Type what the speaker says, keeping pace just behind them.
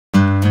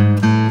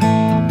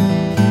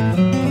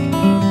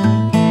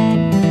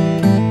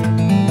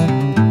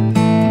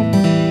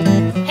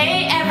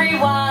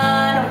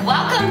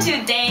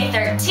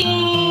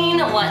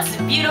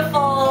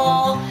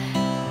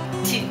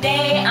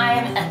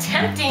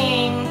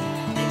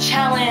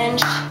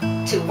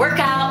to work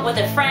out with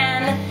a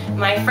friend.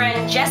 My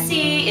friend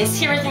Jesse is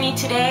here with me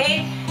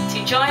today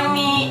to join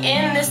me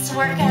in this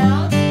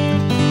workout.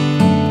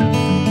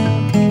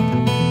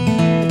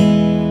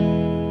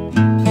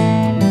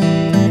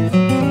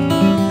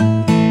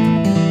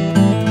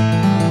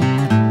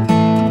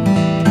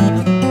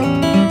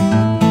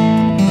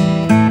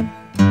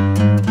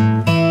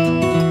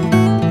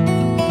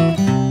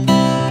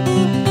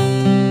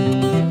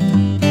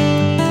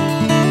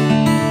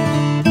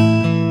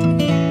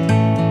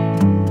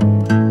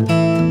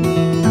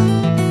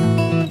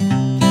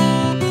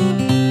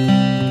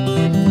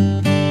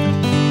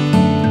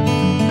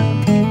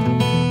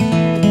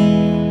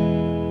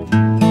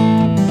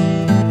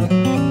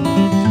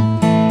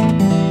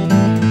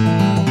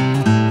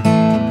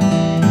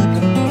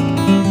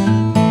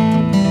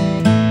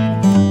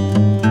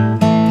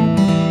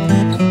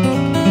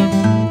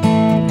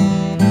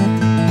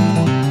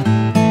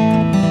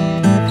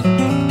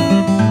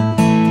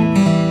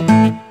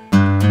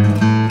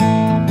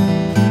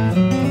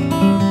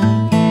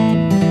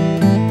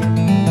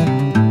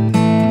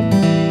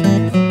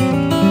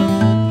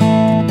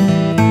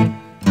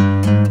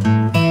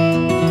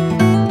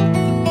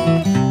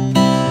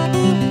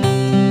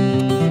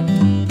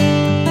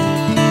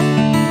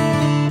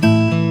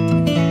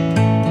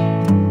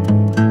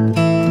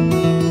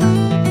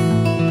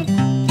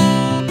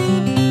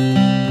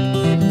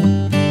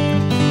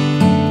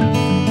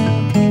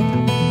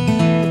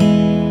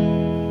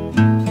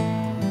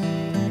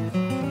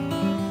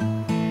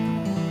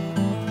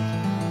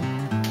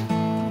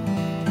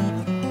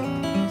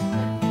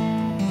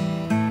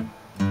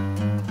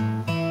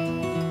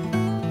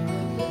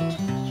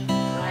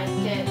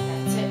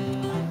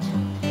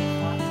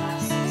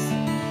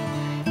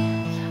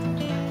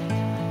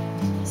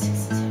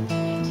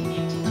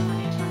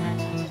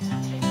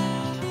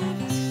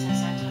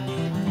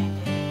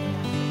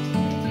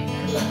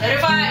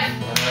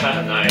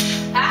 Nice.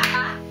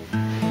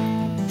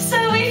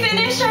 So we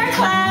finished our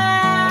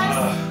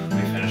class.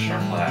 We finished our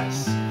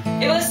class.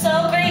 It was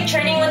so great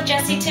training with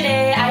Jesse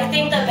today. I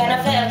think the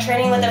benefit of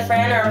training with a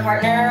friend or a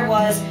partner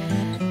was,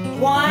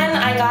 one,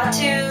 I got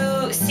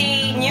to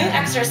see new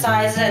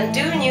exercises and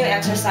do new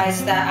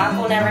exercises that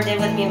Otgo never did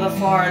with me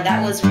before.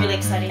 That was really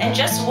exciting. And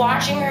just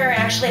watching her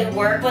actually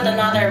work with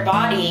another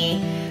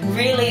body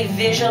really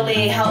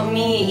visually helped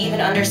me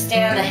even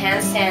understand the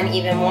handstand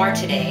even more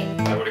today.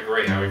 I would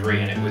agree,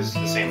 and it was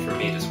the same for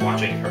me, just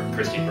watching her,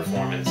 KRISTI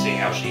perform and seeing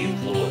how she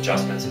did little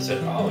adjustments and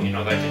said, oh, you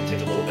know, that can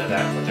take a little bit of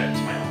that, but that's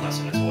my own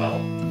lesson as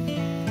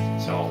well.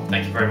 So,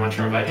 thank you very much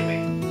for inviting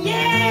me.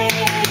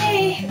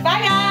 Yay!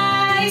 Bye guys!